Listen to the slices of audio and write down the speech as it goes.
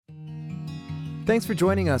Thanks for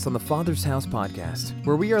joining us on the Father's House podcast,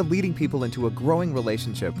 where we are leading people into a growing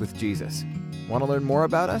relationship with Jesus. Want to learn more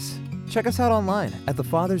about us? Check us out online at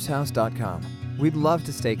thefathershouse.com. We'd love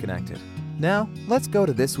to stay connected. Now, let's go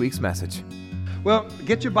to this week's message. Well,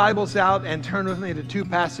 get your Bibles out and turn with me to two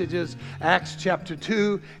passages, Acts chapter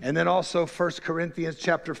 2, and then also 1 Corinthians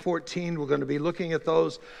chapter 14. We're going to be looking at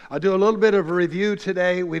those. I'll do a little bit of a review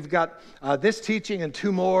today. We've got this teaching and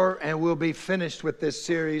two more, and we'll be finished with this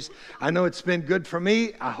series. I know it's been good for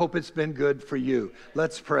me. I hope it's been good for you.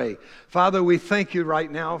 Let's pray. Father, we thank you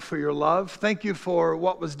right now for your love. Thank you for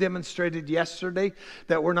what was demonstrated yesterday,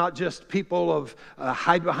 that we're not just people of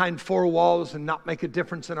hide behind four walls and not make a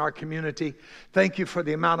difference in our community. Thank you for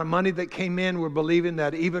the amount of money that came in. We're believing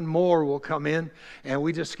that even more will come in, and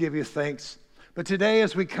we just give you thanks. But today,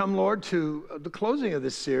 as we come, Lord, to the closing of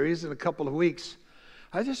this series in a couple of weeks,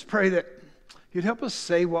 I just pray that you'd help us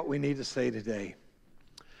say what we need to say today.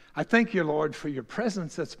 I thank you, Lord, for your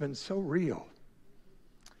presence that's been so real.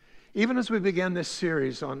 Even as we begin this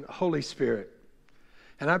series on Holy Spirit,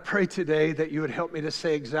 and I pray today that you would help me to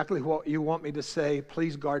say exactly what you want me to say.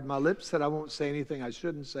 Please guard my lips that I won't say anything I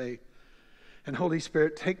shouldn't say. And Holy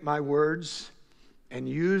Spirit, take my words and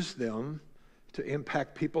use them to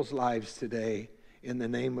impact people's lives today. In the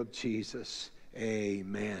name of Jesus,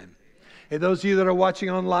 amen. Hey, those of you that are watching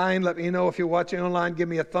online, let me know if you're watching online. Give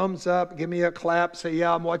me a thumbs up. Give me a clap. Say,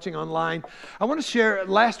 yeah, I'm watching online. I want to share,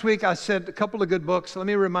 last week I said a couple of good books. Let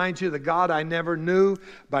me remind you, The God I Never Knew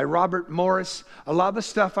by Robert Morris. A lot of the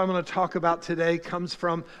stuff I'm going to talk about today comes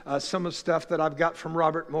from some of the stuff that I've got from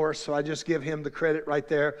Robert Morris, so I just give him the credit right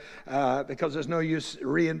there because there's no use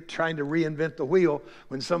trying to reinvent the wheel.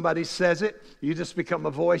 When somebody says it, you just become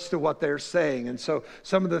a voice to what they're saying. And so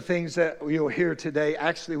some of the things that you'll hear today,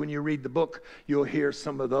 actually when you read the book, you'll hear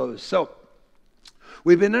some of those. So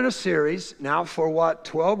we've been in a series now for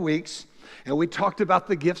 12 weeks, and we talked about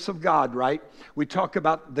the gifts of God, right? We talk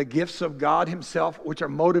about the gifts of God himself, which are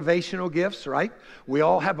motivational gifts, right? We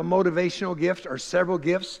all have a motivational gift or several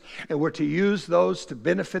gifts, and we're to use those to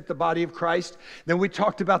benefit the body of Christ. Then we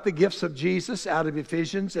talked about the gifts of Jesus out of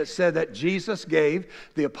Ephesians that said that Jesus gave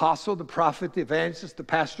the apostle, the prophet, the evangelist, the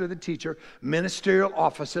pastor, the teacher, ministerial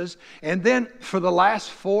offices. And then for the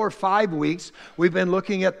last 4 or 5 weeks, we've been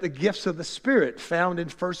looking at the gifts of the Spirit found in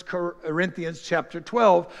 1 Corinthians chapter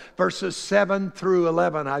 12, verses 7 through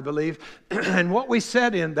 11, I believe. And what we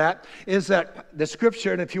said in that is that the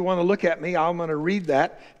scripture, and if you want to look at me, I'm going to read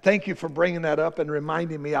that. Thank you for bringing that up and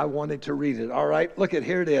reminding me I wanted to read it. All right, look at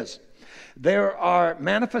here it is. There are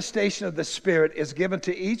manifestation of the Spirit is given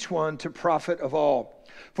to each one to profit of all.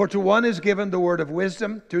 For to one is given the word of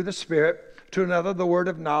wisdom through the Spirit, to another the word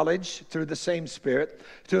of knowledge through the same Spirit,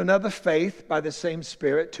 to another faith by the same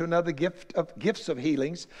Spirit, to another gifts of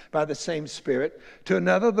healings by the same Spirit, to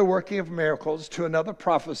another the working of miracles, to another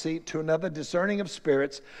prophecy, to another discerning of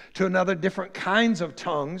spirits, to another different kinds of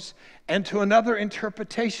tongues, and to another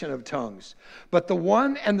interpretation of tongues. But the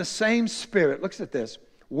one and the same Spirit, look at this,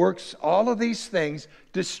 works all of these things,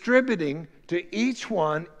 distributing to each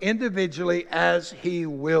one individually as he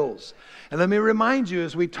wills. And let me remind you,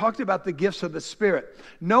 as we talked about the gifts of the Spirit,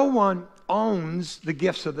 no one owns the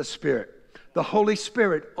gifts of the Spirit. The Holy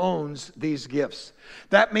Spirit owns these gifts.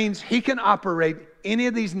 That means he can operate any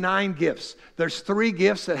of these 9 gifts. There's 3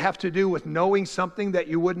 gifts that have to do with knowing something that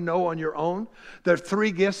you wouldn't know on your own. There are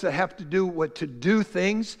 3 gifts that have to do with to do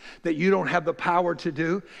things that you don't have the power to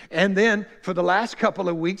do. And then for the last couple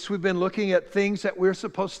of weeks, we've been looking at things that we're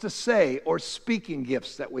supposed to say or speaking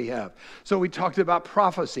gifts that we have. So we talked about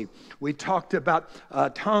prophecy. We talked about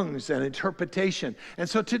tongues and interpretation. And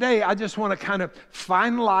so today I just want to kind of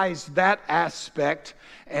finalize that aspect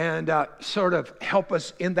and sort of help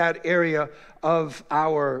us in that area of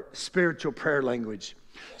our spiritual prayer language.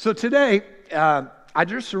 So today, I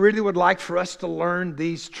just really would like for us to learn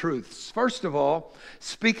these truths. First of all,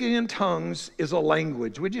 speaking in tongues is a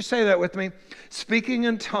language. Would you say that with me? Speaking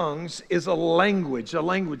in tongues is a language. A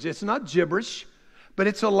language. It's not gibberish, but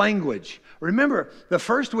it's a language. Remember, the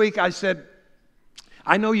first week I said,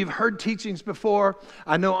 I know you've heard teachings before.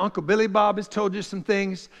 I know Uncle Billy Bob has told you some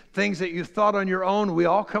things that you thought on your own. We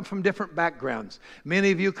all come from different backgrounds. Many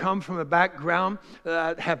of you come from a background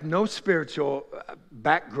that have no spiritual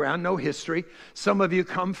background, no history. Some of you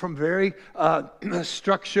come from very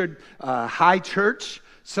structured high church.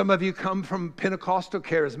 Some of you come from Pentecostal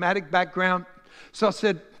charismatic background. So I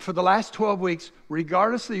said, for the last 12 weeks,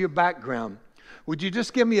 regardless of your background, would you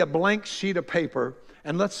just give me a blank sheet of paper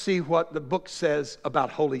and let's see what the book says about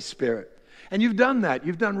Holy Spirit. And you've done that.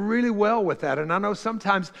 You've done really well with that. And I know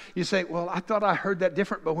sometimes you say, well, I thought I heard that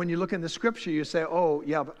different. But when you look in the Scripture, you say, oh,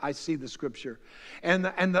 yeah, but I see the Scripture. And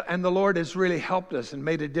the Lord has really helped us and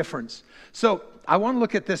made a difference. So I want to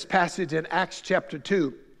look at this passage in Acts chapter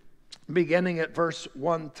 2, beginning at verse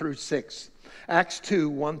 1 through 6. Acts 2,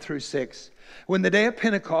 1 through 6. When the day of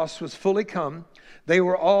Pentecost was fully come, they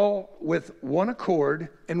were all with one accord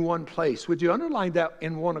in one place. Would you underline that,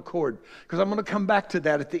 in one accord? Because I'm going to come back to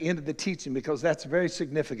that at the end of the teaching, because that's very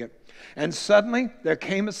significant. And suddenly there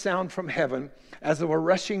came a sound from heaven as of a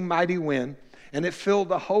rushing mighty wind, and it filled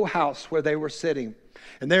the whole house where they were sitting.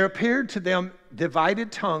 And there appeared to them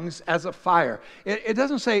divided tongues as of fire. It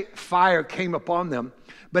doesn't say fire came upon them,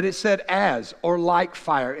 but it said as, or like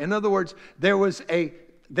fire. In other words, there was a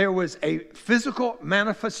physical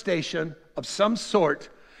manifestation of some sort.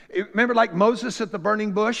 Remember, like Moses at the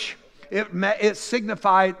burning bush? It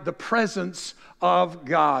signified the presence of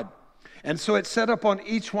God. And so it set up on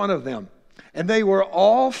each one of them. And they were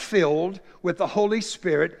all filled with the Holy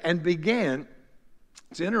Spirit and began.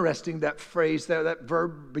 It's interesting, that phrase there, that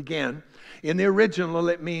verb began. In the original,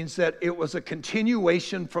 it means that it was a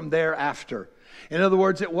continuation from thereafter. In other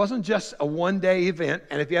words, it wasn't just a one-day event.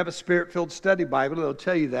 And if you have a Spirit-filled study Bible, it'll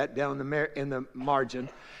tell you that down in the margin.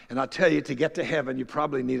 And I'll tell you, to get to heaven, you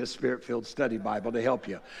probably need a Spirit-filled study Bible to help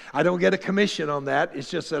you. I don't get a commission on that. It's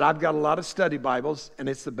just that I've got a lot of study Bibles, and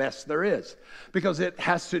it's the best there is, because it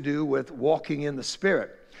has to do with walking in the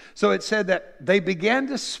Spirit. So it said that they began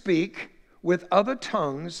to speak with other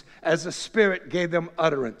tongues as the Spirit gave them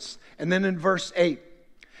utterance. And then in verse 8,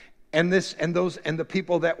 and the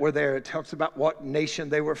people that were there, it talks about what nation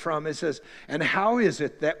they were from. It says, and how is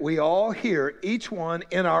it that we all hear each one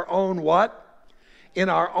in our own what? In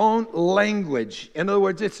our own language. In other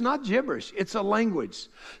words, it's not gibberish, it's a language.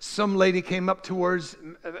 Some lady came up towards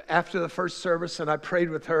after the first service, and I prayed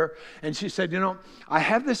with her, and she said, I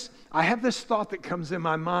have this thought that comes in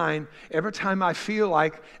my mind every time I feel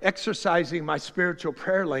like exercising my spiritual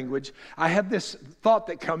prayer language. I have this thought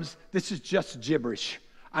that comes, this is just gibberish.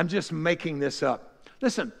 I'm just making this up.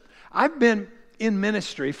 Listen, I've been in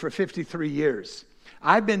ministry for 53 years.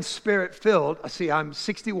 I've been Spirit-filled. See, I'm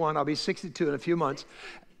 61. I'll be 62 in a few months.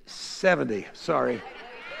 70, sorry.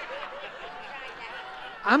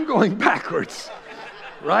 I'm going backwards,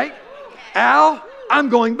 right? Al, I'm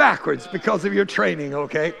going backwards because of your training,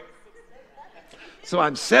 okay? So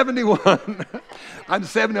I'm 71. I'm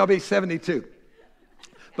 70, I'll be 72.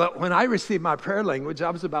 But when I received my prayer language,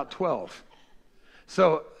 I was about 12.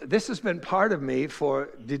 So this has been part of me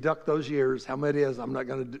for, deduct those years, how many it is, I'm not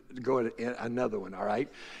going to go at another one, all right?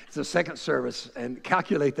 It's the second service, and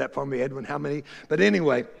calculate that for me, Edwin, how many? But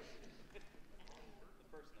anyway,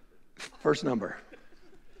 first number.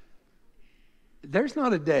 There's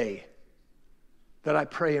not a day that I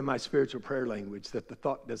pray in my spiritual prayer language that the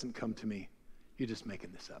thought doesn't come to me, you're just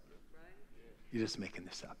making this up. You're just making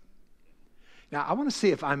this up. Now, I want to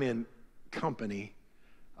see if I'm in company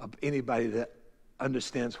of anybody that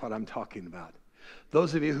understands what I'm talking about.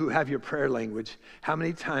 Those of you who have your prayer language, how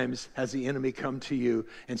many times has the enemy come to you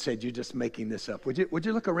and said, you're just making this up? Would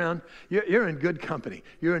you look around? You're in good company.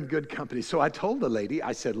 You're in good company. So I told the lady,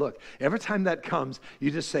 I said, look, every time that comes,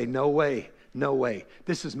 you just say, no way. No way.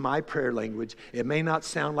 This is my prayer language. It may not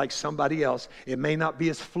sound like somebody else. It may not be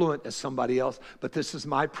as fluent as somebody else, but this is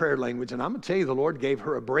my prayer language. And I'm going to tell you, the Lord gave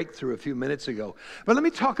her a breakthrough a few minutes ago. But let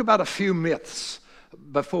me talk about a few myths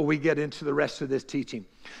before we get into the rest of this teaching.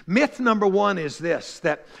 Myth number one is this,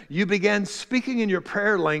 that you begin speaking in your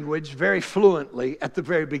prayer language very fluently at the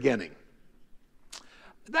very beginning.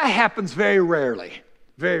 That happens very rarely,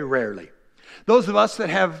 very rarely. Those of us that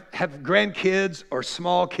have grandkids or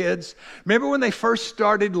small kids, remember when they first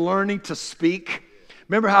started learning to speak?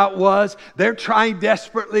 Remember how it was? They're trying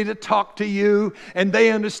desperately to talk to you, and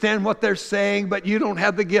they understand what they're saying, but you don't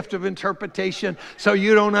have the gift of interpretation, so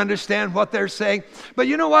you don't understand what they're saying. But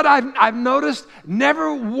you know what I've noticed?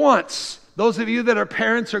 Never once, those of you that are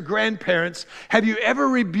parents or grandparents, have you ever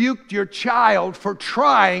rebuked your child for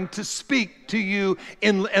trying to speak to you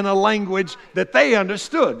in a language that they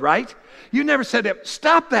understood, right? You never said,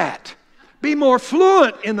 stop that. Be more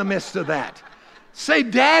fluent in the midst of that. Say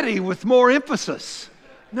daddy with more emphasis.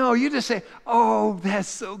 No, you just say, oh, that's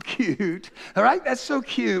so cute. All right, that's so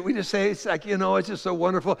cute. We just say, it's like, it's just so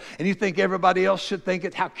wonderful. And you think everybody else should think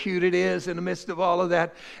it, how cute it is in the midst of all of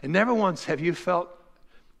that. And never once have you felt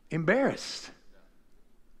embarrassed.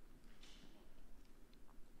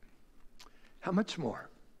 How much more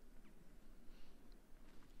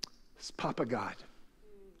is Papa God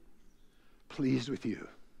pleased with you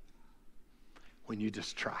when you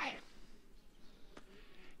just try?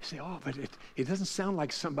 You say, oh, but it doesn't sound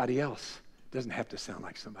like somebody else. It doesn't have to sound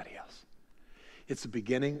like somebody else. It's the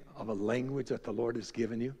beginning of a language that the Lord has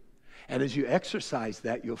given you. And as you exercise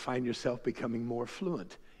that, you'll find yourself becoming more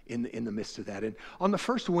fluent in the midst of that. And on the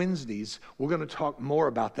first Wednesdays, we're going to talk more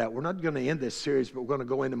about that. We're not going to end this series, but we're going to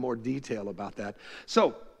go into more detail about that.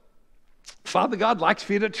 So, Father God likes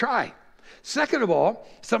for you to try. Second of all,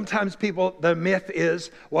 sometimes the myth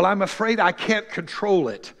is, well, I'm afraid I can't control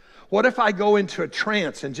it. What if I go into a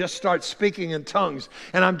trance and just start speaking in tongues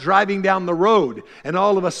and I'm driving down the road and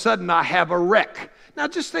all of a sudden I have a wreck? Now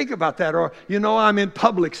just think about that. Or, I'm in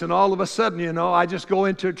Publix and all of a sudden, I just go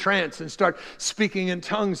into a trance and start speaking in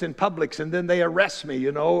tongues in Publix and then they arrest me,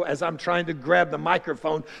 as I'm trying to grab the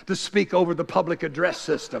microphone to speak over the public address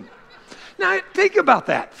system. Now think about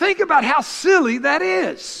that. Think about how silly that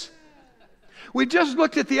is. We just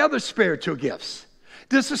looked at the other spiritual gifts.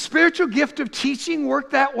 Does the spiritual gift of teaching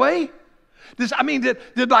work that way? Did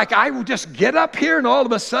I just get up here and all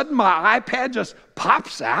of a sudden my iPad just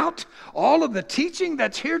pops out? All of the teaching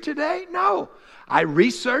that's here today? No. I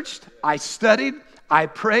researched, I studied, I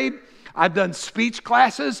prayed, I've done speech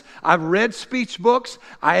classes, I've read speech books,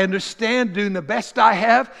 I understand doing the best I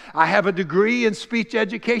have. I have a degree in speech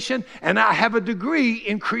education, and I have a degree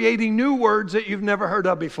in creating new words that you've never heard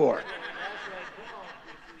of before.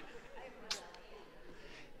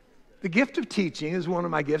 The gift of teaching is one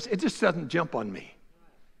of my gifts. It just doesn't jump on me.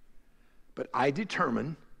 But I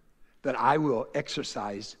determine that I will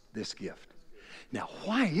exercise this gift. Now,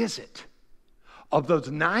 why is it of those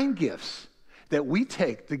 9 gifts that we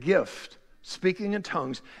take the gift, speaking in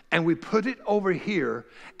tongues, and we put it over here,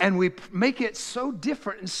 and we make it so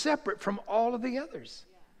different and separate from all of the others?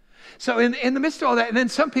 So in the midst of all that, and then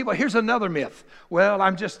some people, here's another myth. Well,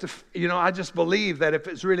 I just believe that if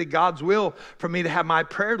it's really God's will for me to have my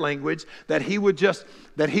prayer language, that He would just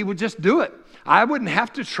do it. I wouldn't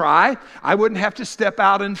have to try. I wouldn't have to step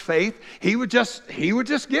out in faith. He would just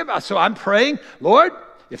give us. So I'm praying, Lord,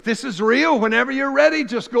 if this is real, whenever you're ready,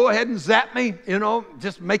 just go ahead and zap me.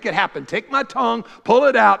 Just make it happen. Take my tongue, pull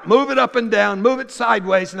it out, move it up and down, move it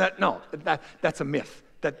sideways. That's a myth.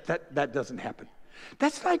 That doesn't happen.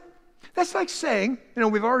 That's like saying,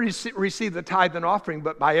 we've already received the tithe and offering,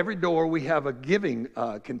 but by every door we have a giving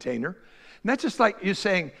container. And that's just like you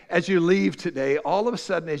saying, as you leave today, all of a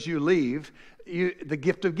sudden as you leave, the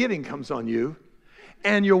gift of giving comes on you,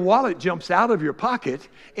 and your wallet jumps out of your pocket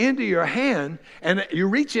into your hand, and you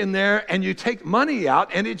reach in there and you take money out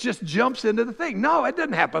and it just jumps into the thing. No, it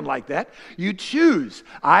doesn't happen like that. You choose.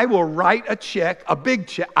 I will write a check, a big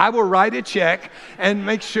check. I will write a check and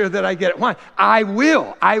make sure that I get it. Why? I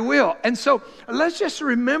will. And so let's just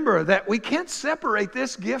remember that we can't separate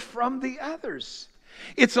this gift from the others.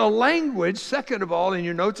 It's a language, second of all, in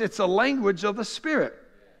your notes, it's a language of the Spirit.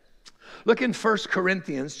 Look in 1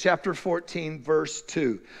 Corinthians chapter 14, verse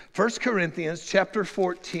 2. 1 Corinthians chapter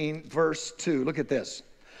 14, verse 2. Look at this.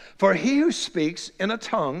 For he who speaks in a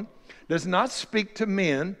tongue does not speak to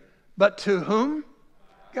men, but to whom?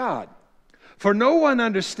 God. For no one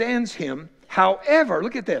understands him. However,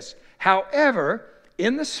 look at this. However,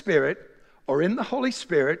 in the Spirit or in the Holy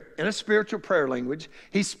Spirit, in a spiritual prayer language,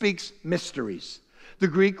 he speaks mysteries. The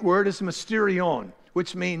Greek word is mysterion,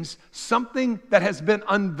 which means something that has been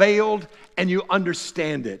unveiled and you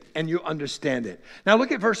understand it, Now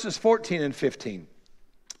look at verses 14 and 15.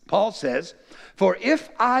 Paul says, for if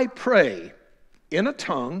I pray in a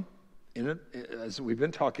tongue, as we've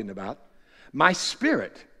been talking about, my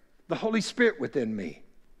spirit, the Holy Spirit within me,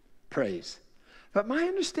 prays. But my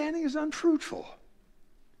understanding is unfruitful.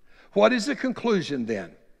 What is the conclusion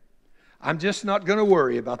then? I'm just not going to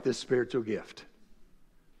worry about this spiritual gift.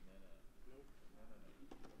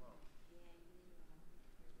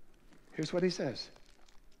 Here's what he says.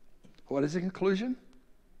 What is the conclusion?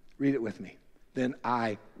 Read it with me. Then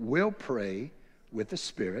I will pray with the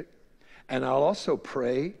Spirit, and I'll also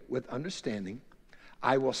pray with understanding.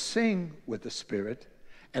 I will sing with the Spirit,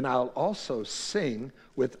 and I'll also sing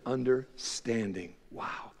with understanding.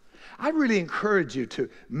 Wow. I really encourage you to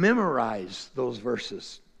memorize those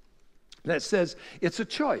verses. That says it's a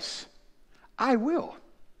choice. I will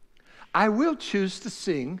choose to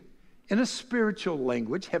sing in a spiritual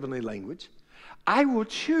language, heavenly language. I will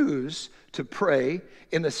choose to pray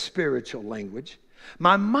in a spiritual language.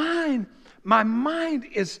 My mind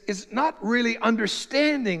is not really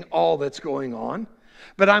understanding all that's going on,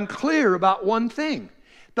 but I'm clear about one thing.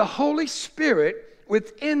 The Holy Spirit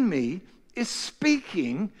within me is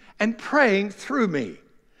speaking and praying through me.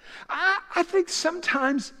 I think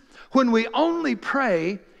sometimes when we only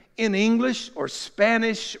pray in English or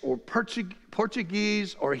Spanish or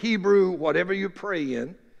Portuguese or Hebrew, whatever you pray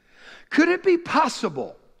in, could it be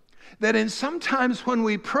possible that in sometimes when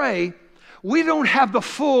we pray, we don't have the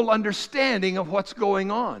full understanding of what's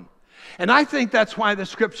going on. And I think that's why the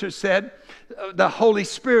scripture said the Holy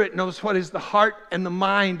Spirit knows what is the heart and the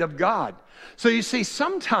mind of God. So you see,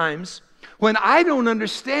 sometimes when I don't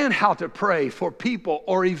understand how to pray for people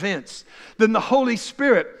or events, then the Holy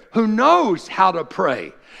Spirit, who knows how to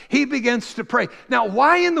pray, He begins to pray. Now,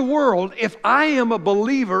 why in the world, if I am a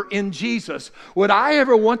believer in Jesus, would I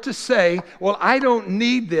ever want to say, well, I don't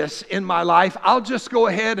need this in my life. I'll just go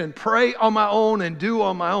ahead and pray on my own and do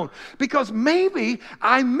on my own. Because maybe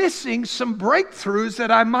I'm missing some breakthroughs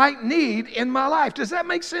that I might need in my life. Does that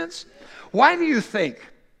make sense? Why do you think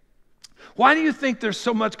there's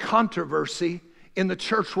so much controversy in the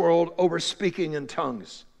church world over speaking in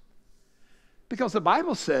tongues? Because the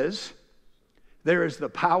Bible says there is the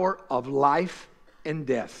power of life and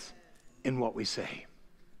death in what we say.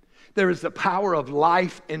 There is the power of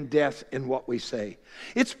life and death in what we say.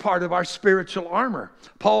 It's part of our spiritual armor.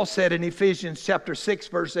 Paul said in Ephesians chapter 6,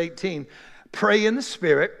 verse 18, pray in the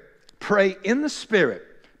Spirit, pray in the Spirit,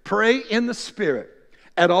 pray in the Spirit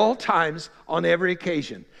at all times on every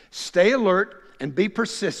occasion. Stay alert and be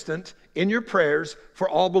persistent in your prayers for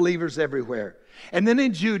all believers everywhere. And then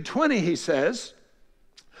in Jude 20 he says,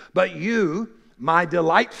 but you, my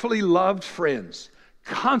delightfully loved friends,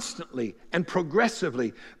 constantly and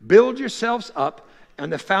progressively build yourselves up on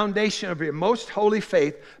the foundation of your most holy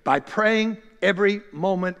faith by praying every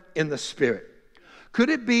moment in the Spirit. Could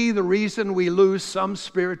it be the reason we lose some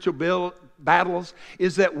spiritual battles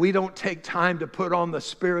is that we don't take time to put on the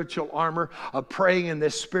spiritual armor of praying in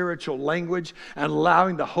this spiritual language and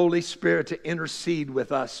allowing the Holy Spirit to intercede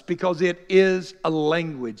with us, because it is a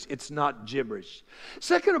language. It's not gibberish.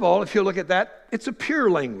 Second of all, if you look at that, it's a pure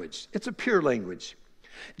language. It's a pure language.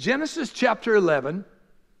 Genesis chapter 11,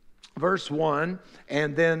 verse 1,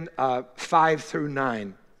 and then 5 through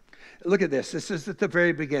 9. Look at this. This is at the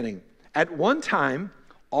very beginning. At one time,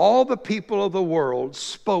 all the people of the world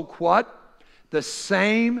spoke what? The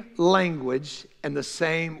same language and the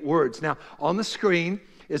same words. Now, on the screen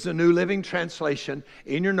is the New Living Translation.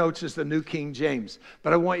 In your notes is the New King James.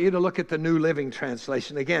 But I want you to look at the New Living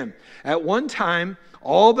Translation again. At one time,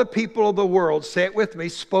 all the people of the world, say it with me,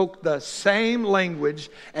 spoke the same language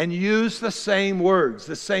and used the same words,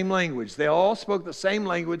 the same language. They all spoke the same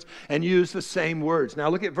language and used the same words. Now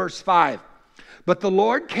look at verse 5. But the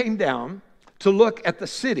Lord came down to look at the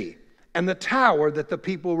city and the tower that the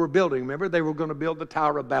people were building. Remember, they were going to build the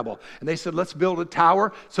Tower of Babel. And they said, let's build a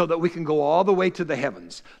tower so that we can go all the way to the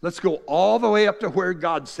heavens. Let's go all the way up to where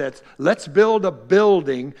God sits. Let's build a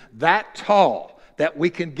building that tall that we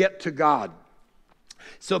can get to God.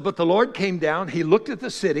 So, but the Lord came down. He looked at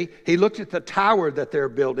the city. He looked at the tower that they're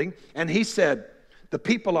building. And he said, the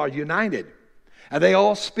people are united. And they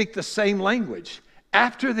all speak the same language.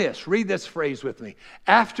 After this, read this phrase with me.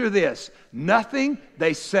 After this, nothing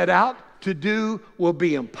they set out to do will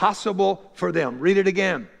be impossible for them. Read it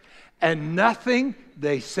again. And nothing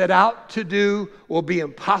they set out to do will be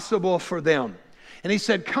impossible for them. And he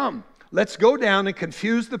said, come, let's go down and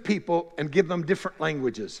confuse the people and give them different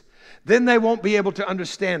languages. Then they won't be able to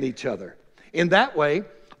understand each other. In that way,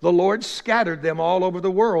 the Lord scattered them all over the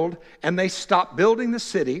world, and they stopped building the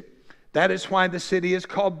city. That is why the city is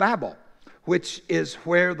called Babel, which is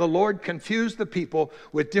where the Lord confused the people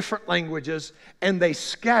with different languages, and they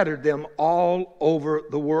scattered them all over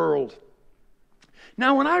the world.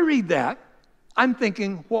 Now, when I read that, I'm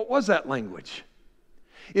thinking, what was that language?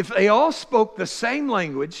 If they all spoke the same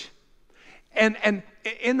language, and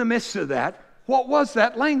in the midst of that, what was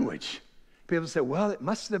that language? People say, well, it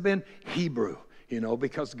must have been Hebrew,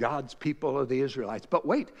 because God's people are the Israelites. But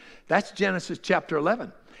wait, that's Genesis chapter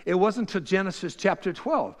 11. It wasn't until Genesis chapter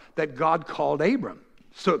 12 that God called Abram.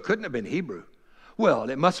 So it couldn't have been Hebrew. Well,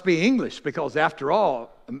 it must be English, because after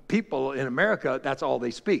all, people in America, that's all they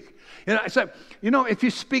speak. If you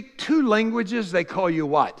speak two languages, they call you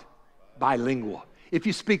what? Bilingual. If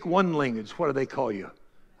you speak one language, what do they call you?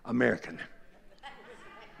 American.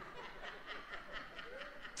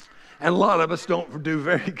 And a lot of us don't do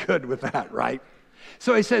very good with that, right?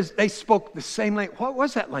 So he says they spoke the same language. What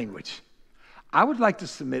was that language? I would like to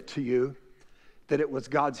submit to you that it was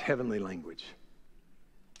God's heavenly language.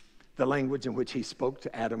 The language in which he spoke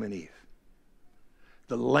to Adam and Eve.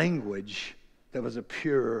 The language that was a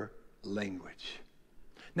pure language.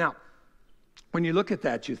 Now, when you look at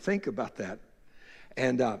that, you think about that.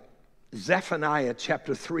 And Zephaniah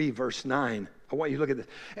chapter 3, verse 9. I want you to look at this.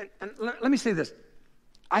 And let me say this.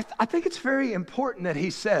 I think it's very important that he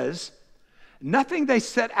says, nothing they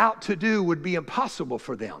set out to do would be impossible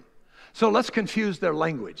for them. So let's confuse their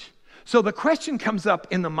language. So the question comes up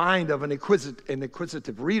in the mind of an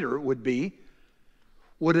inquisitive reader would be,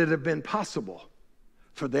 would it have been possible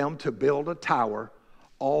for them to build a tower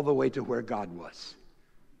all the way to where God was?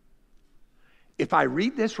 If I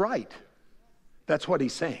read this right, that's what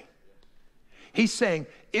he's saying. He's saying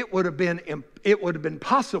it would have been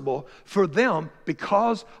possible for them,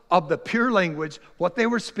 because of the pure language, what they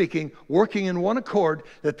were speaking, working in one accord,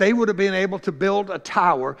 that they would have been able to build a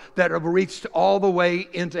tower that have reached all the way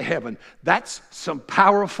into heaven. That's some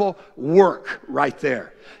powerful work right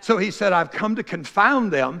there. So he said, I've come to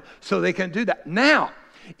confound them so they can do that. Now,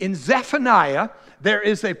 in Zephaniah, there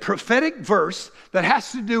is a prophetic verse that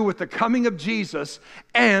has to do with the coming of Jesus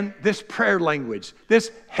and this prayer language,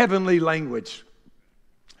 this heavenly language.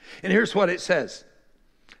 And here's what it says.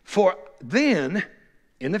 For then,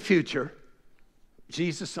 in the future,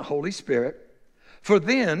 Jesus, the Holy Spirit, for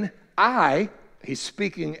then he's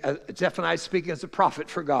speaking, Zephaniah is speaking as a prophet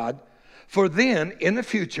for God, for then, in the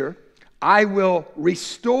future, I will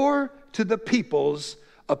restore to the peoples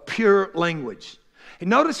a pure language. And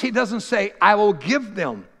notice he doesn't say, I will give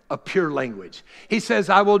them a pure language. He says,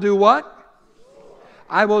 I will do what?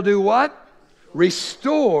 I will do what?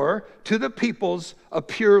 Restore to the peoples a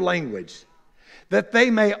pure language, that they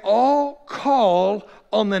may all call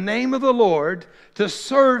on the name of the Lord to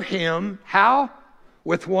serve him. How?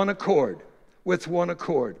 With one accord. With one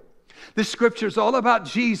accord. This scripture is all about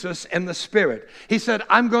Jesus and the Spirit. He said,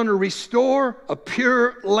 I'm going to restore a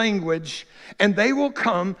pure language, and they will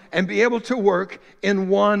come and be able to work in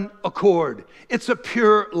one accord. It's a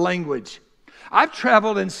pure language. I've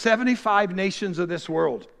traveled in 75 nations of this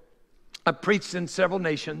world. I've preached in several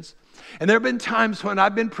nations. And there have been times when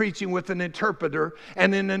I've been preaching with an interpreter,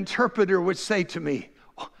 and an interpreter would say to me,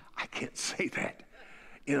 oh, I can't say that.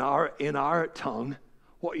 In our tongue,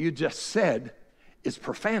 what you just said is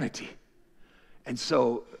profanity. And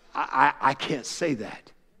so I can't say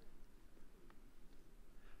that.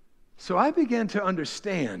 So I began to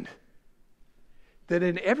understand that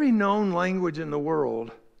in every known language in the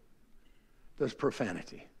world, there's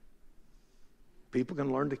profanity. People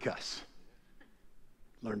can learn to cuss.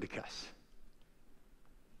 Learn to cuss.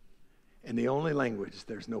 And the only language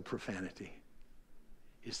there's no profanity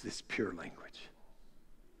is this pure language.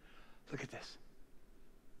 Look at this.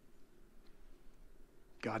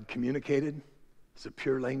 God communicated. It's a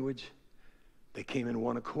pure language. They came in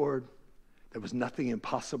one accord. There was nothing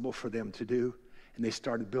impossible for them to do. And they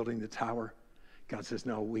started building the tower. God says,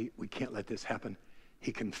 no, we can't let this happen.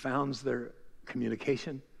 He confounds their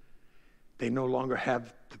communication. They no longer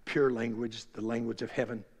have the pure language, the language of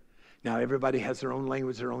heaven. Now everybody has their own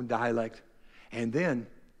language, their own dialect. And then,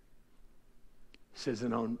 it says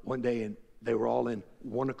on one day, and they were all in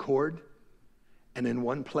one accord and in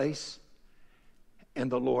one place. And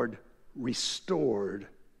the Lord restored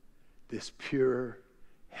this pure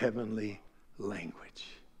heavenly language.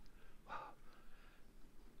 Wow.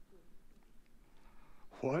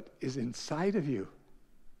 What is inside of you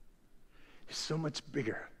is so much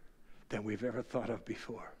bigger than we've ever thought of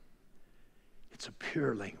before. It's a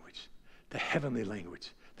pure language, the heavenly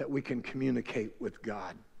language that we can communicate with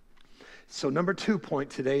God. So number 2 point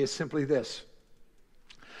today is simply this.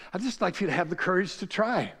 I'd just like for you to have the courage to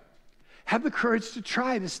try. Have the courage to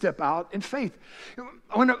try to step out in faith.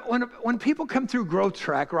 When people come through Growth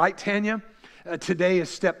Track, right, Tanya? Today is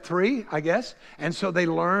step 3, I guess. And so they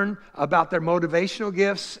learn about their motivational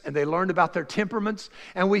gifts, and they learn about their temperaments.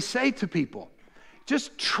 And we say to people,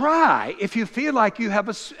 just try. If you feel like you have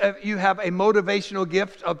a motivational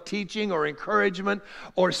gift of teaching or encouragement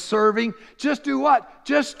or serving, just do what?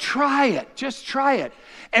 Just try it. Just try it.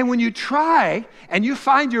 And when you try and you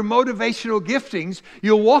find your motivational giftings,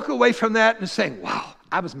 you'll walk away from that and say, wow,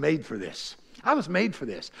 I was made for this. I was made for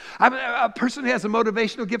this. A person who has a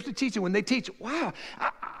motivational gift of teaching, when they teach, wow,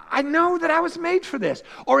 I know that I was made for this.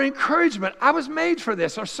 Or encouragement, I was made for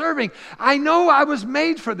this. Or serving, I know I was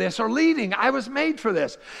made for this. Or leading, I was made for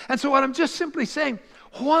this. And so what I'm just simply saying,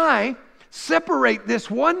 why separate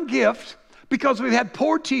this one gift because we've had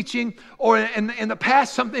poor teaching, or in the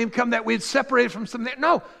past something come that we had separated from something?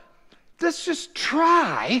 No, let's just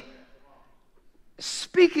try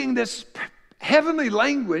speaking this heavenly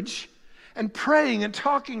language and praying and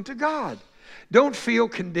talking to God. Don't feel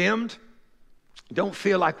condemned. Don't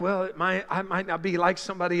feel like, well, I might not be like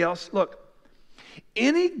somebody else. Look,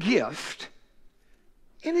 any gift,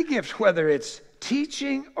 whether it's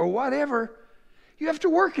teaching or whatever, you have to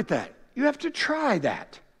work at that. You have to try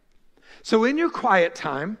that. So in your quiet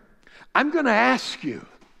time, I'm going to ask you,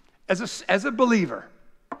 as a believer,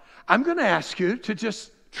 I'm going to ask you to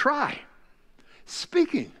just try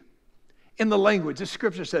speaking in the language. The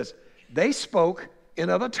scripture says, they spoke in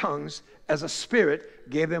other tongues as a spirit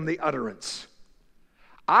gave them the utterance.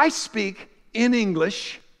 I speak in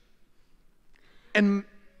English and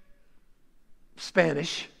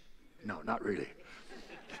Spanish. No, not really.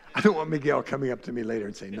 I don't want Miguel coming up to me later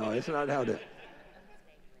and saying, no, that's not how to.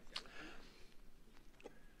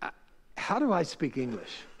 How do I speak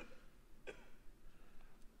English?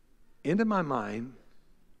 Into my mind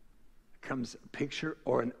comes a picture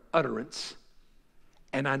or an utterance,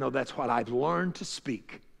 and I know that's what I've learned to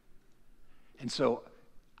speak. And so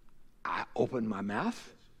I open my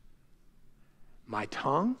mouth. My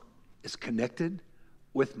tongue is connected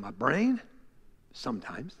with my brain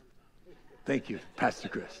sometimes. Thank you, Pastor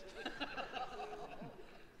Chris.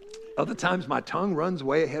 Other times my tongue runs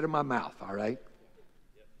way ahead of my mouth, all right?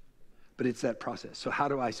 But it's that process. So how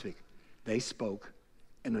do I speak? They spoke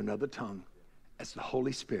in another tongue as the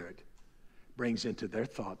Holy Spirit brings into their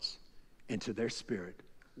thoughts, into their spirit,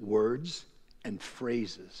 words and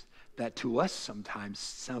phrases that to us sometimes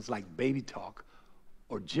sounds like baby talk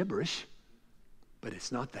or gibberish, but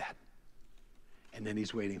it's not that. And then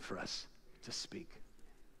he's waiting for us to speak.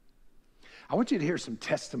 I want you to hear some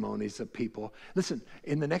testimonies of people. Listen,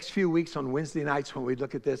 in the next few weeks on Wednesday nights when we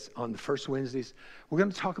look at this on the first Wednesdays, we're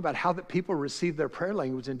going to talk about how that people receive their prayer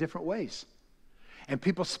language in different ways. And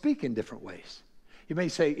people speak in different ways. You may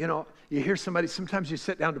say, you hear somebody, sometimes you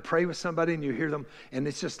sit down to pray with somebody and you hear them, and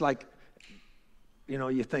it's just like,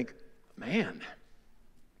 you think, man,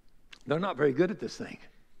 they're not very good at this thing.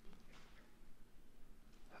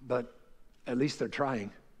 But at least they're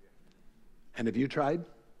trying. And have you tried?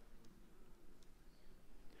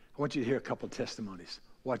 I want you to hear a couple testimonies.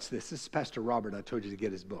 Watch this. This is Pastor Robert. I told you to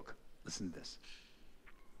get his book. Listen to this.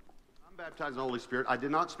 I'm baptized in the Holy Spirit. I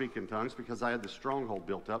did not speak in tongues because I had this stronghold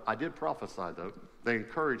built up. I did prophesy, though. They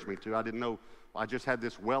encouraged me to. I didn't know. I just had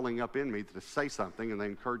this welling up in me to say something, and they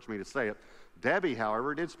encouraged me to say it. Debbie,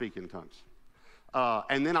 however, did speak in tongues.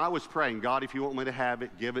 And then I was praying, God, if you want me to have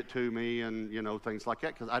it, give it to me, and, things like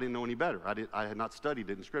that, because I didn't know any better. I had not studied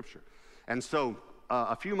it in Scripture. And so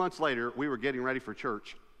a few months later, we were getting ready for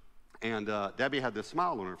church, and Debbie had this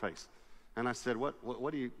smile on her face. And I said,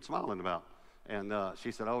 what are you smiling about? And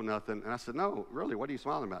she said, oh, nothing. And I said, no, really, what are you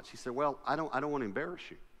smiling about? She said, well, I don't want to embarrass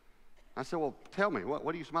you. I said, well, tell me,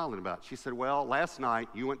 what are you smiling about? She said, well, last night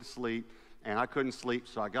you went to sleep, and I couldn't sleep,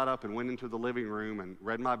 so I got up and went into the living room and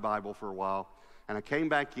read my Bible for a while. And I came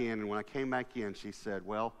back in, and when I came back in, she said,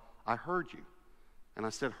 well, I heard you. And I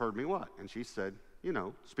said, heard me what? And she said,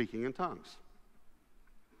 speaking in tongues.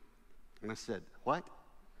 And I said, what?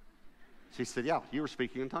 She said, yeah, you were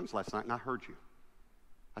speaking in tongues last night, and I heard you.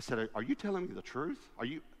 I said, are you telling me the truth?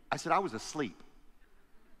 I said, I was asleep.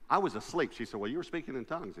 I was asleep. She said, well, you were speaking in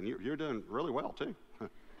tongues, and you're doing really well, too.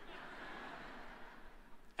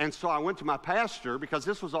 And so I went to my pastor, because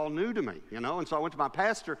this was all new to me, and so I went to my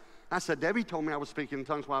pastor. I said, Debbie told me I was speaking in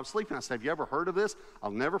tongues while I was sleeping. I said, have you ever heard of this? I'll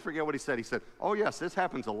never forget what he said. He said, oh, yes, this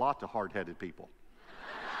happens a lot to hard-headed people.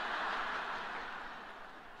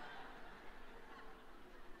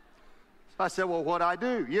 I said, well, what'd I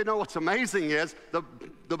do? What's amazing is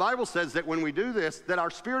the Bible says that when we do this, that our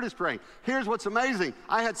spirit is praying. Here's what's amazing.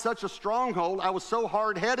 I had such a stronghold. I was so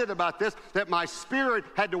hard-headed about this that my spirit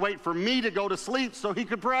had to wait for me to go to sleep so he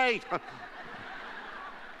could pray.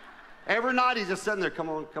 Every night he's just sitting there, come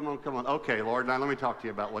on. Okay, Lord, now let me talk to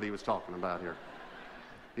you about what he was talking about here.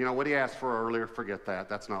 What he asked for earlier, forget that.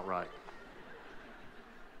 That's not right.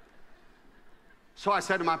 So I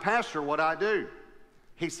said to my pastor, what'd I do?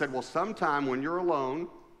 He said, well, sometime when you're alone,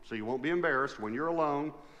 so you won't be embarrassed, when you're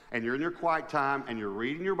alone and you're in your quiet time and you're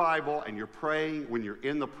reading your Bible and you're praying, when you're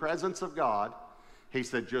in the presence of God, he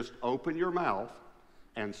said, just open your mouth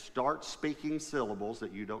and start speaking syllables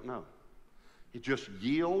that you don't know. You just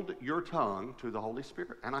yield your tongue to the Holy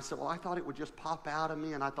Spirit. And I said, well, I thought it would just pop out of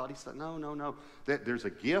me. And I thought, he said, no. There's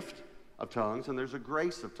a gift of tongues and there's a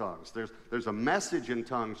grace of tongues. There's a message in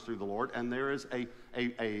tongues through the Lord, and there is a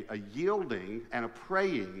yielding and a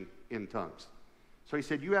praying in tongues. So he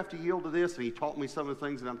said, you have to yield to this, and he taught me some of the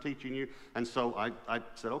things that I'm teaching you. And so I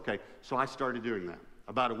said, okay. So I started doing that.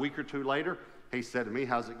 About a week or two later, he said to me,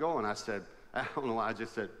 how's it going? I said, I don't know. I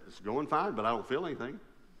just said, it's going fine, but I don't feel anything.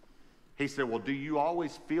 He said, well, do you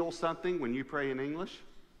always feel something when you pray in English?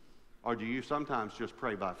 Or do you sometimes just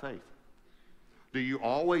pray by faith? Do you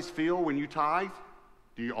always feel when you tithe?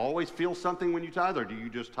 Do you always feel something when you tithe, or do you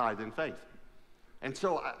just tithe in faith? And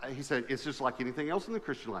so he said, it's just like anything else in the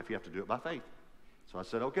Christian life. You have to do it by faith. So I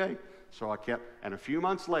said, okay. So I kept, and a few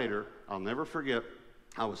months later, I'll never forget,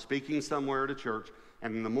 I was speaking somewhere at a church,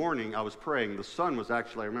 and in the morning I was praying. The sun was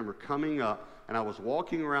actually, I remember, coming up, and I was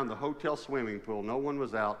walking around the hotel swimming pool. No one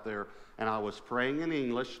was out there, and I was praying in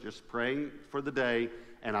English, just praying for the day,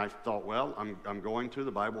 And I thought, well, I'm going to,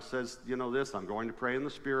 the Bible says, this, I'm going to pray in the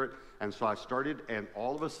Spirit. And so I started, and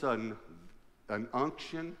all of a sudden, an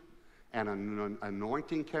unction and an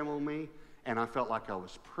anointing came on me, and I felt like I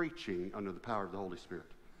was preaching under the power of the Holy Spirit.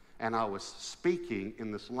 And I was speaking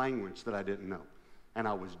in this language that I didn't know. And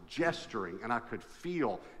I was gesturing, and I could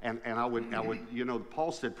feel, and I would,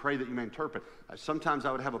 Paul said, pray that you may interpret. Sometimes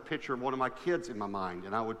I would have a picture of one of my kids in my mind,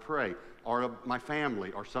 and I would pray, or of my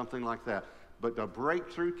family, or something like that. But the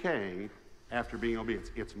breakthrough came after being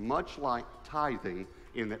obedient. It's much like tithing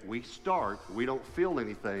in that we start, we don't feel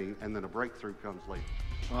anything, and then a breakthrough comes later.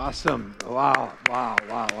 Awesome. Wow.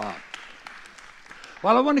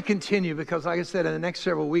 Well, I want to continue because, like I said, in the next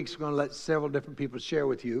several weeks, we're going to let several different people share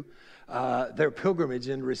with you their pilgrimage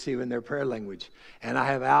in receiving their prayer language. And I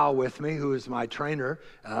have Al with me, who is my trainer,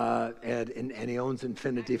 and he owns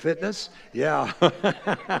Infinity Fitness. Yeah.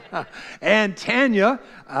 And Tanya,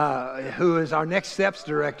 who is our Next Steps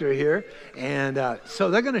director here. And so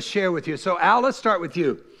they're going to share with you. So, Al, let's start with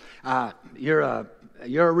you.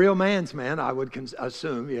 You're a real man's man, I would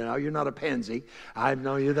assume. You're not a pansy. I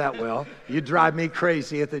know you that well. You drive me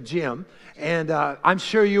crazy at the gym. And I'm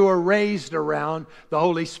sure you were raised around the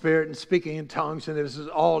Holy Spirit and speaking in tongues, and this is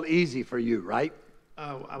all easy for you, right?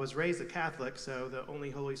 I was raised a Catholic, so the only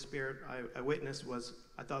Holy Spirit I witnessed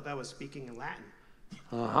I thought that was speaking in Latin.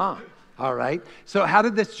 All right. So how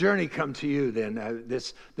did this journey come to you then,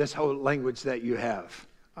 this whole language that you have?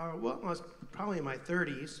 Well, I was probably in my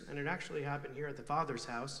 30s, and it actually happened here at the Father's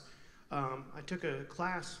house. I took a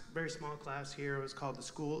class, very small class here. It was called the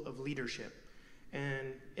School of Leadership.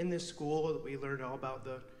 And in this school, we learned all about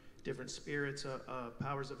the different spirits,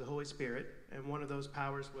 powers of the Holy Spirit. And one of those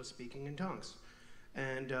powers was speaking in tongues.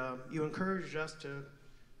 And you encouraged us to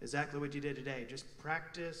exactly what you did today. Just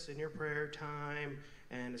practice in your prayer time,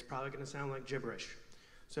 and it's probably going to sound like gibberish.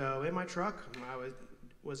 So in my truck, I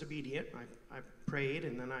was obedient. I prayed,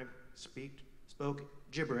 and then I spoke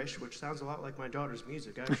gibberish, which sounds a lot like my daughter's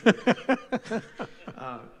music, actually.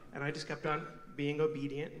 And I just kept on being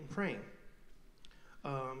obedient and praying.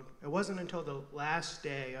 It wasn't until the last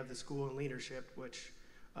day of the school and leadership, which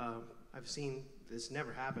I've seen this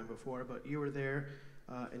never happened before, but you were there,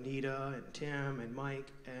 Anita and Tim and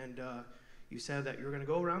Mike, and you said that you were going to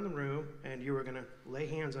go around the room and you were going to lay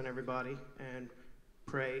hands on everybody and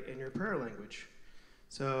pray in your prayer language.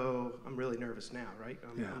 So I'm really nervous now, right?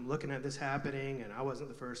 I'm looking at this happening, and I wasn't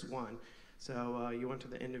the first one. So you went to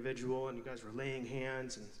the individual, and you guys were laying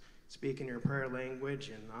hands and speaking your prayer language,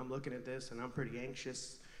 and I'm looking at this, and I'm pretty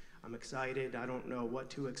anxious. I'm excited. I don't know what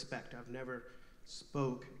to expect. I've never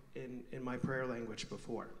spoke in my prayer language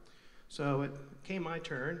before. So it came my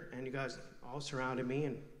turn, and you guys all surrounded me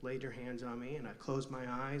and laid your hands on me, and I closed my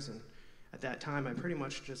eyes, and at that time, I pretty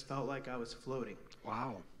much just felt like I was floating.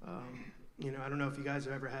 Wow. I don't know if you guys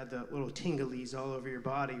have ever had the little tinglies all over your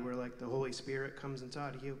body where like the Holy Spirit comes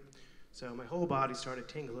inside of you. So my whole body started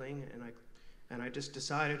tingling, and I just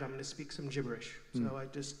decided I'm going to speak some gibberish. So I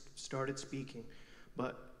just started speaking.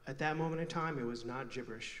 But at that moment in time, it was not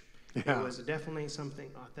gibberish. Yeah. It was definitely something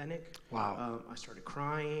authentic. Wow. I started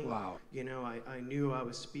crying. Wow. I knew I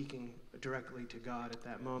was speaking directly to God at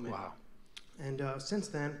that moment. Wow. And since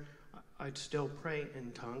then, I'd still pray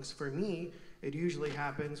in tongues. For me, it usually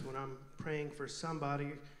happens when I'm praying for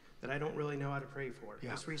somebody that I don't really know how to pray for.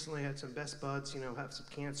 Yeah. Just recently I had some best buds, have some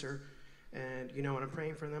cancer. And, when I'm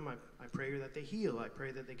praying for them, I pray that they heal. I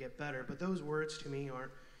pray that they get better. But those words to me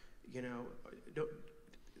are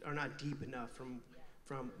not deep enough from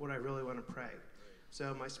what I really want to pray.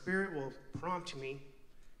 So my spirit will prompt me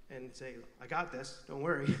and say, I got this, don't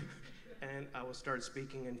worry. And I will start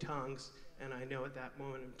speaking in tongues. And I know at that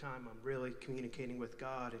moment in time, I'm really communicating with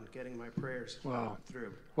God and getting my prayers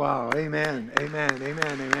through. Wow. Amen.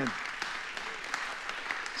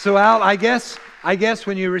 So, Al, I guess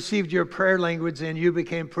when you received your prayer language and you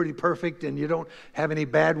became pretty perfect and you don't have any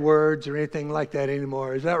bad words or anything like that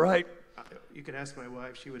anymore. Is that right? You could ask my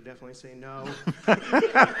wife. She would definitely say no.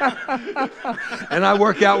 And I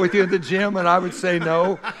work out with you at the gym, and I would say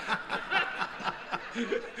no.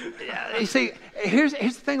 You see, here's the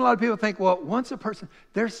thing. A lot of people think, well, once a person,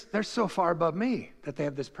 they're so far above me that they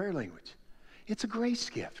have this prayer language. It's a grace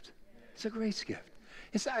gift. It's a grace gift.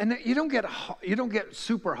 And you don't get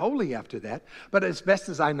super holy after that. But as best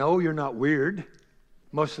as I know, you're not weird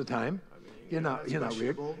most of the time. You're not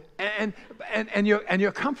weird. And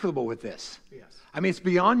you're comfortable with this. Yes. I mean, it's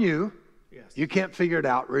beyond you. Yes. You can't figure it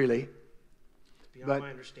out really. Beyond my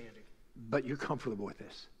understanding. But you're comfortable with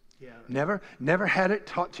this. Yeah. Never had it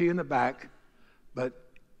taught to you in the back, but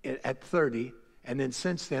at 30, and then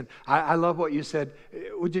since then, I love what you said.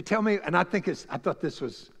 Would you tell me? And I thought this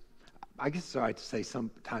was, I guess it's all right to say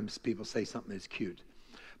sometimes people say something is cute.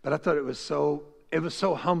 But I thought it was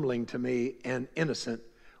so humbling to me and innocent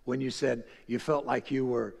when you said you felt like you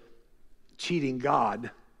were cheating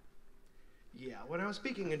God. Yeah, when I was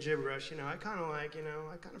speaking in gibberish, I kind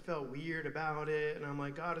of felt weird about it, and I'm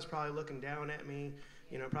like, God is probably looking down at me,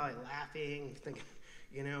 probably laughing, thinking,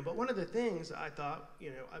 But one of the things I thought,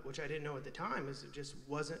 which I didn't know at the time, is it just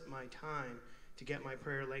wasn't my time to get my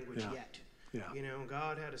prayer language yet. Yeah.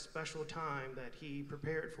 God had a special time that He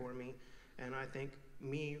prepared for me, and I think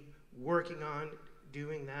me working on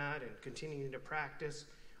doing that and continuing to practice,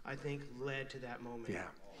 I think led to that moment. Yeah.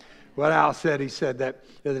 What Al said, he said that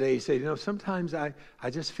the other day, he said, sometimes I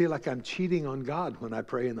just feel like I'm cheating on God when I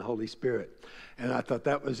pray in the Holy Spirit. And I thought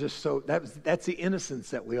that was just that's the innocence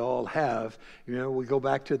that we all have. We go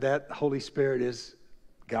back to that. Holy Spirit is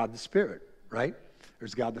God the Spirit, right?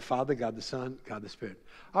 There's God the Father, God the Son, God the Spirit.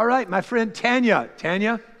 All right, my friend Tanya.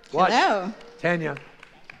 Tanya, watch. Hello. Tanya.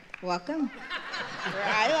 Welcome. We're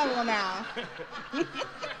eye level now.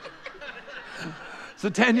 So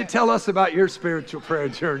Tanya, tell us about your spiritual prayer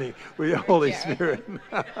journey with the Holy Spirit.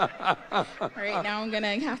 Right now I'm going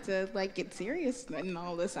to have to get serious and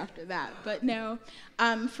all this after that. But no,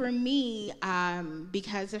 for me,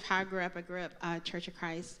 because of how I grew up Church of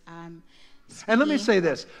Christ. And let me say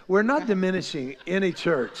this, we're not diminishing any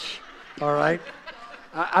church, all right?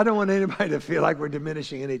 I don't want anybody to feel like we're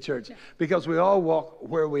diminishing any church because we all walk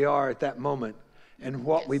where we are at that moment, and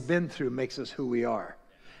what we've been through makes us who we are.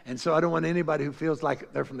 And so I don't want anybody who feels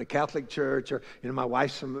like they're from the Catholic Church or, my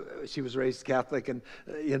wife's she was raised Catholic and,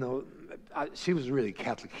 she was really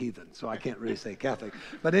Catholic heathen, so I can't really say Catholic.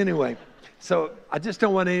 But anyway, so I just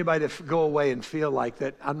don't want anybody to go away and feel like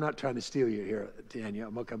that. I'm not trying to steal you here, Tanya.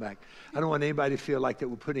 I'm going to come back. I don't want anybody to feel like that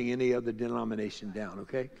we're putting any other denomination down,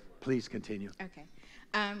 okay? Please continue. Okay.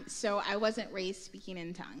 So I wasn't raised speaking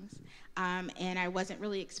in tongues, and I wasn't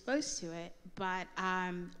really exposed to it. But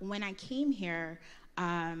when I came here,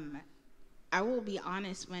 I will be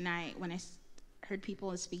honest, when I heard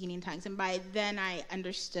people speaking in tongues, and by then I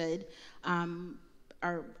understood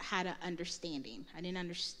or had an understanding. I didn't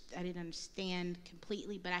understand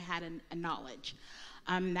completely, but I had a knowledge.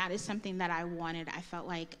 That is something that I wanted. I felt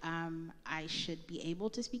like I should be able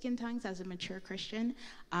to speak in tongues as a mature Christian.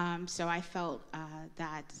 So I felt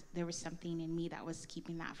that there was something in me that was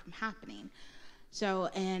keeping that from happening. So,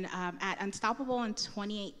 at Unstoppable in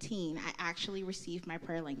 2018, I actually received my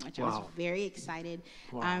prayer language. Wow. I was very excited.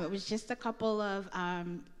 Wow. It was just a couple of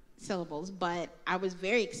syllables, but I was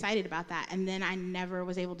very excited about that. And then I never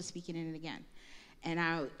was able to speak in it again. And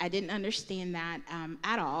I didn't understand that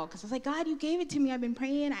at all, because I was like, God, you gave it to me. I've been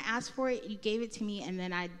praying. I asked for it. You gave it to me, and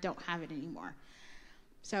then I don't have it anymore.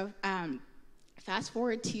 So fast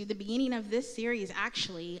forward to the beginning of this series,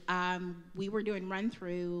 actually, we were doing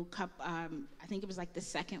run-through, I think it was the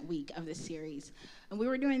second week of this series. And we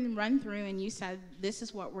were doing run-through, and you said, this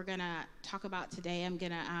is what we're going to talk about today. I'm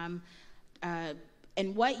going to,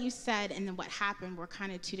 and what you said and then what happened were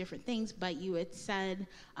kind of two different things, but you had said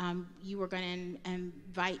you were going to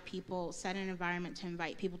invite people, set an environment to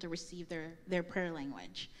invite people to receive their prayer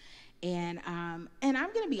language. And I'm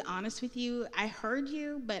going to be honest with you, I heard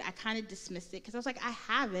you, but I kind of dismissed it because I was like, I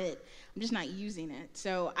have it, I'm just not using it.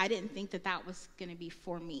 So I didn't think that was going to be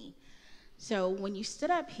for me. So when you stood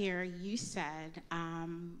up here, you said,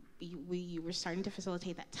 you were starting to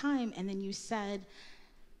facilitate that time, and then you said,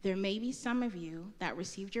 there may be some of you that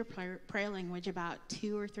received your prayer language about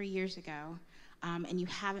 2 or 3 years ago, and you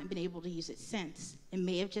haven't been able to use it since. It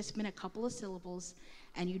may have just been a couple of syllables,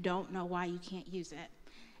 and you don't know why you can't use it.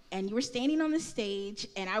 And you were standing on the stage,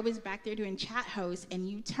 and I was back there doing chat host, and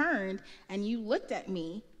you turned, and you looked at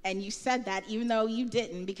me, and you said that, even though you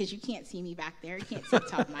didn't, because you can't see me back there. You can't see the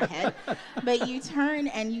top of my head. But you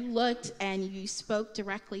turned, and you looked, and you spoke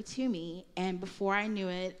directly to me. And before I knew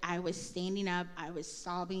it, I was standing up, I was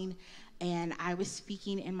sobbing, and I was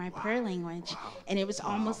speaking in my prayer language. Wow. And it was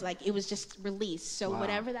almost like it was just released. So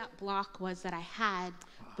whatever that block was that I had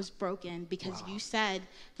was broken, because you said,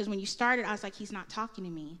 because when you started, I was like, he's not talking to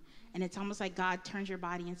me. And it's almost like God turns your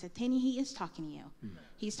body and said, Tanya, he is talking to you.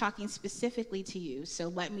 He's talking specifically to you. So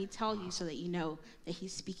let me tell you so that you know that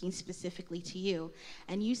he's speaking specifically to you.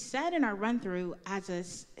 And you said in our run through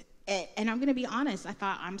and I'm going to be honest, I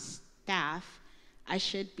thought, I'm staff. I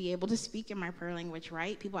should be able to speak in my prayer language,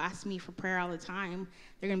 right? People ask me for prayer all the time.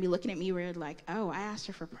 They're going to be looking at me weird like, oh, I asked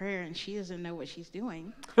her for prayer and she doesn't know what she's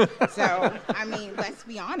doing. So, I mean, let's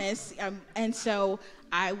be honest. And so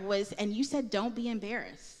and you said, don't be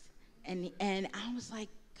embarrassed. And I was like,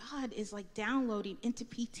 God is downloading into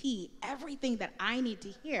PT everything that I need to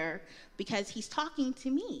hear, because he's talking to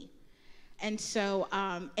me. And so,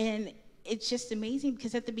 and it's just amazing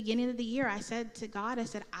because at the beginning of the year, I said to God, I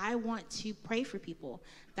said, I want to pray for people.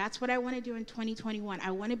 That's what I want to do in 2021.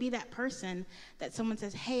 I want to be that person that someone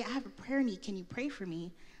says, hey, I have a prayer need. Can you pray for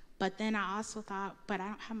me? But then I also thought, but I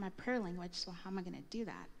don't have my prayer language, so how am I going to do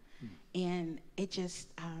that? And it just,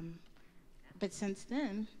 but since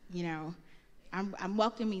then, you know, I'm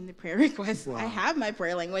welcoming the prayer requests. Wow. I have my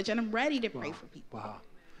prayer language, and I'm ready to pray for people. Wow.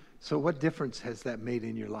 So what difference has that made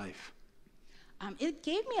in your life? It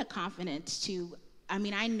gave me a confidence to, I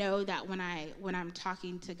mean, I know that when I'm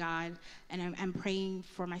talking to God and I'm praying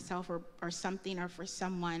for myself or something or for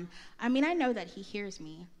someone, I mean, I know that he hears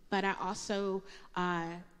me, but I also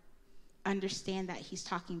understand that he's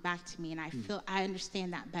talking back to me, and I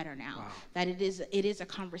understand that better now. Wow. That it is a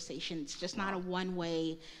conversation. It's just not a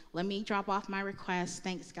one-way, let me drop off my request,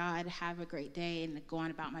 thanks God, have a great day, and go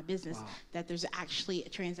on about my business. Wow. That there's actually a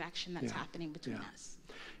transaction that's happening between us.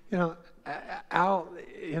 You know, Al,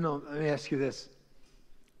 let me ask you this.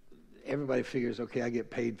 Everybody figures, okay, I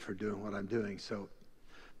get paid for doing what I'm doing. So,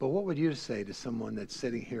 but what would you say to someone that's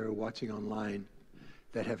sitting here or watching online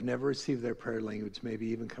that have never received their prayer language, maybe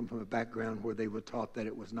even come from a background where they were taught that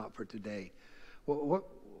it was not for today? What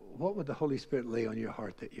would the Holy Spirit lay on your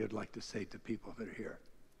heart that you'd like to say to people that are here?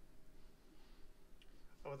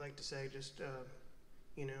 I would like to say just,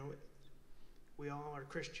 we all are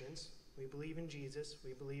Christians. We believe in Jesus.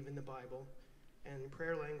 We believe in the Bible. And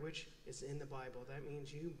prayer language is in the Bible. That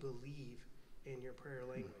means you believe in your prayer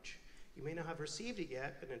language. You may not have received it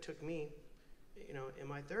yet, but it took me, in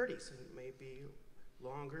my 30s. And it may be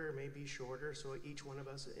longer, it may be shorter. So each one of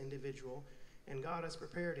us is an individual. And God has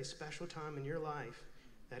prepared a special time in your life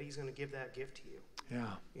that he's going to give that gift to you.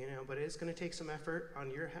 Yeah. But it's going to take some effort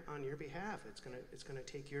on your behalf. It's going to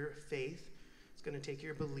take your faith. It's going to take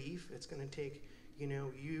your belief. It's going to take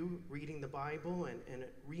you reading the Bible and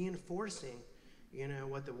reinforcing,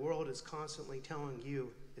 what the world is constantly telling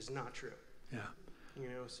you is not true. Yeah.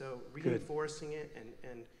 So reinforcing it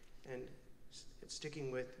and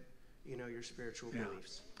sticking with, your spiritual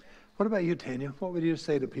beliefs. What about you, Tanya? What would you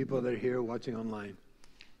say to people that are here watching online?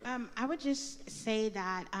 I would just say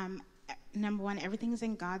that, number one, everything's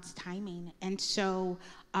in God's timing. And so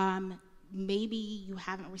maybe you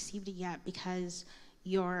haven't received it yet because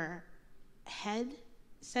your head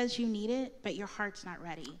says you need it, but your heart's not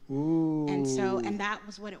ready. Ooh. And that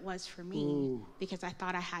was what it was for me, because I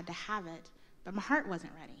thought I had to have it, but my heart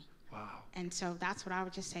wasn't ready. Wow. And so that's what I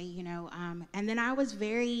would just say, and then I was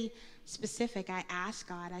very specific. I asked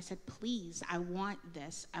God, I said, please, I want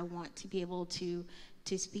this. I want to be able to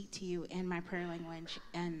speak to you in my prayer language.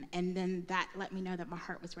 And then that let me know that my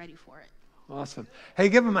heart was ready for it. Awesome. Hey,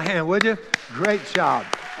 give him a hand, would you? Great job.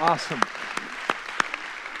 Awesome.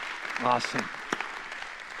 Awesome.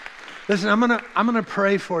 Listen, I'm gonna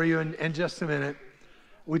pray for you in just a minute.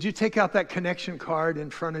 Would you take out that connection card in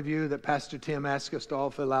front of you that Pastor Tim asked us to all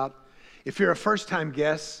fill out? If you're a first-time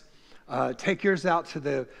guest, take yours out to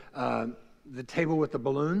the table with the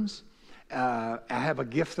balloons. I have a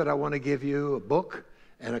gift that I want to give you, a book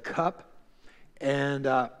and a cup. And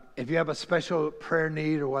if you have a special prayer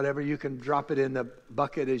need or whatever, you can drop it in the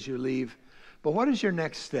bucket as you leave. But what is your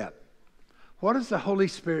next step? What is the Holy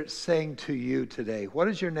Spirit saying to you today? What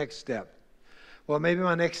is your next step? Well, maybe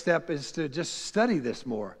my next step is to just study this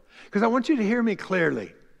more. Because I want you to hear me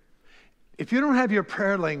clearly. If you don't have your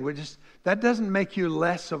prayer language, that doesn't make you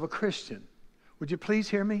less of a Christian. Would you please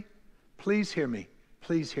hear me? Please hear me.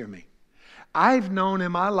 Please hear me. I've known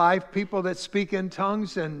in my life people that speak in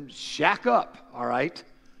tongues and shack up, all right?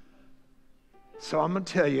 So I'm going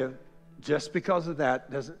to tell you, just because of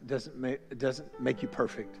that doesn't make you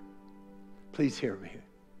perfect. Please hear me.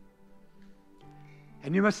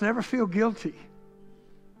 And you must never feel guilty.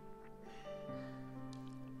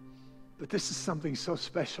 But this is something so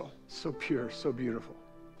special, so pure, so beautiful.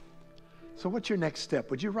 So what's your next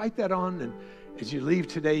step? Would you write that on? And as you leave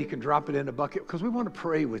today, you can drop it in a bucket because we want to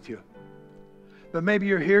pray with you. But maybe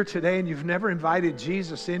you're here today and you've never invited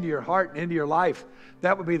Jesus into your heart and into your life.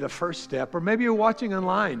 That would be the first step. Or maybe you're watching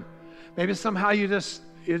online. Maybe somehow you just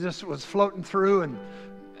was floating through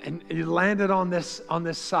and you landed on this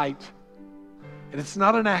site. And it's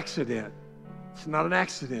not an accident. It's not an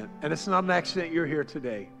accident. And it's not an accident you're here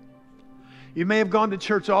today. You may have gone to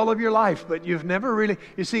church all of your life, but you've never really...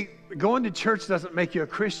 You see, going to church doesn't make you a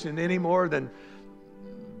Christian any more than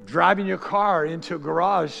driving your car into a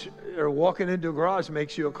garage or walking into a garage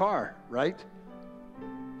makes you a car, right?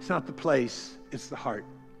 It's not the place, it's the heart.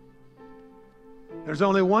 There's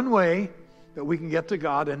only one way that we can get to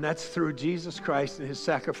God, and that's through Jesus Christ and his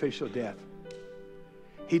sacrificial death.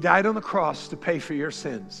 He died on the cross to pay for your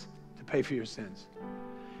sins,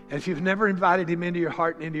 And if you've never invited him into your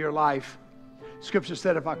heart and into your life, Scripture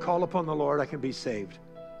said, if I call upon the Lord, I can be saved.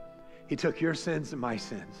 He took your sins and my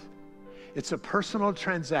sins. It's a personal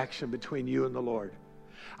transaction between you and the Lord.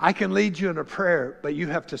 I can lead you in a prayer, but you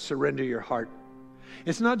have to surrender your heart.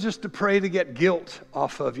 It's not just to pray to get guilt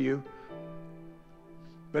off of you,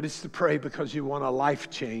 but it's to pray because you want a life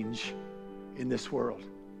change in this world.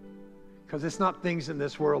 Because it's not things in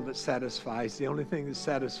this world that satisfies. The only thing that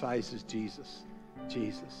satisfies is Jesus.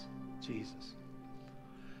 Jesus. Jesus.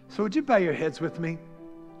 So would you bow your heads with me?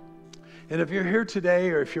 And if you're here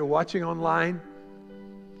today or if you're watching online,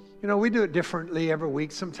 you know, we do it differently every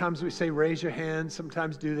week. Sometimes we say raise your hand,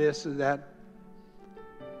 sometimes do this or that.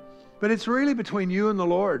 But it's really between you and the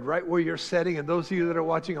Lord, right where you're sitting, and those of you that are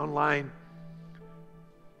watching online.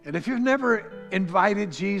 And if you've never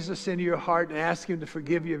invited Jesus into your heart and asked him to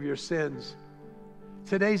forgive you of your sins,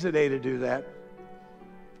 today's the day to do that.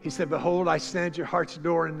 He said, behold, I stand at your heart's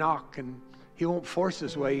door and knock, and he won't force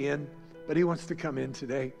his way in, but he wants to come in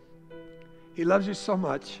today. He loves you so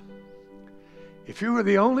much. If you were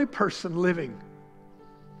the only person living,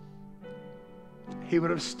 he would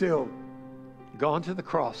have still gone to the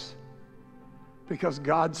cross, because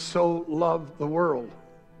God so loved the world,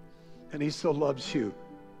 and he so loves you.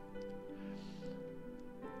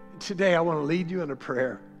 Today, I want to lead you in a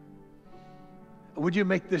prayer. Would you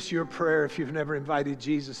make this your prayer if you've never invited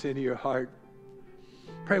Jesus into your heart?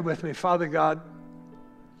 Pray with me. Father God,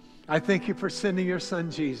 I thank you for sending your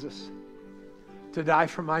son Jesus to die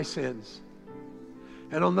for my sins.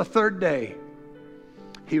 And on the third day,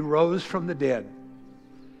 he rose from the dead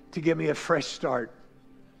to give me a fresh start,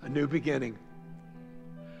 a new beginning.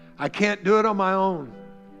 I can't do it on my own.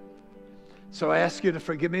 So I ask you to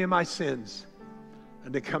forgive me of my sins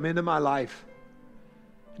and to come into my life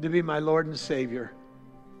and to be my Lord and Savior,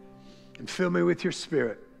 and fill me with your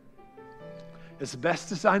Spirit. As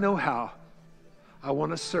best as I know how, I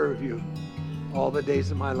want to serve you all the days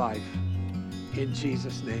of my life. In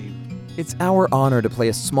Jesus' name. It's our honor to play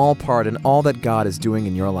a small part in all that God is doing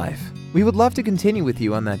in your life. We would love to continue with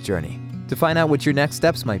you on that journey. To find out what your next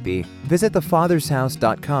steps might be, visit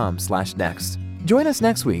thefathershouse.com/next. Join us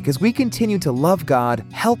next week as we continue to love God,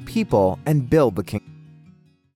 help people, and build the kingdom.